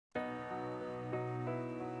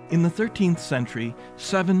In the 13th century,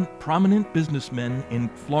 7 prominent businessmen in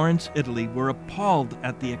Florence, Italy were appalled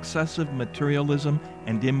at the excessive materialism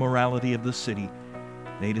and immorality of the city.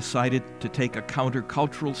 They decided to take a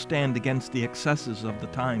countercultural stand against the excesses of the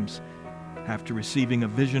times. After receiving a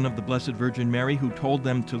vision of the Blessed Virgin Mary who told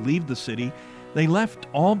them to leave the city, they left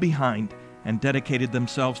all behind and dedicated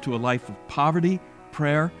themselves to a life of poverty,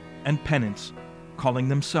 prayer, and penance, calling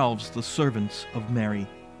themselves the servants of Mary.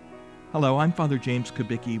 Hello, I'm Father James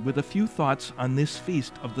Kubicki with a few thoughts on this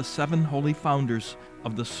feast of the 7 holy founders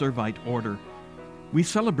of the Servite order. We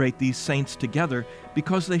celebrate these saints together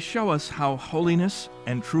because they show us how holiness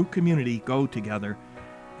and true community go together.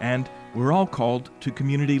 And we're all called to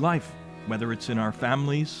community life, whether it's in our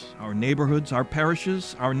families, our neighborhoods, our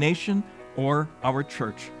parishes, our nation, or our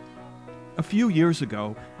church. A few years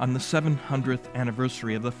ago, on the 700th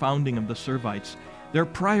anniversary of the founding of the Servites, their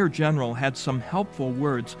prior general had some helpful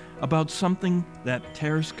words about something that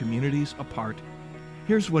tears communities apart.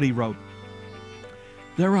 Here's what he wrote.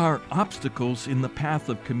 There are obstacles in the path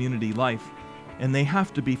of community life, and they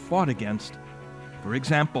have to be fought against. For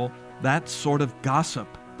example, that sort of gossip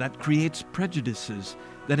that creates prejudices,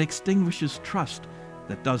 that extinguishes trust,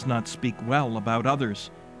 that does not speak well about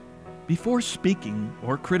others. Before speaking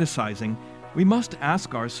or criticizing, we must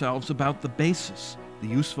ask ourselves about the basis, the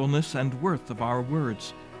usefulness and worth of our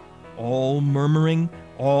words. All murmuring,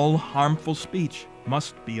 all harmful speech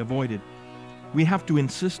must be avoided. We have to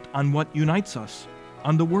insist on what unites us,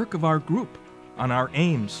 on the work of our group, on our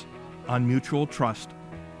aims, on mutual trust.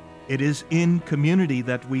 It is in community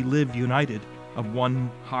that we live united, of one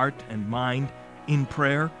heart and mind, in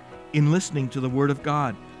prayer, in listening to the Word of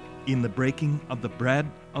God, in the breaking of the bread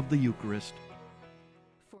of the Eucharist.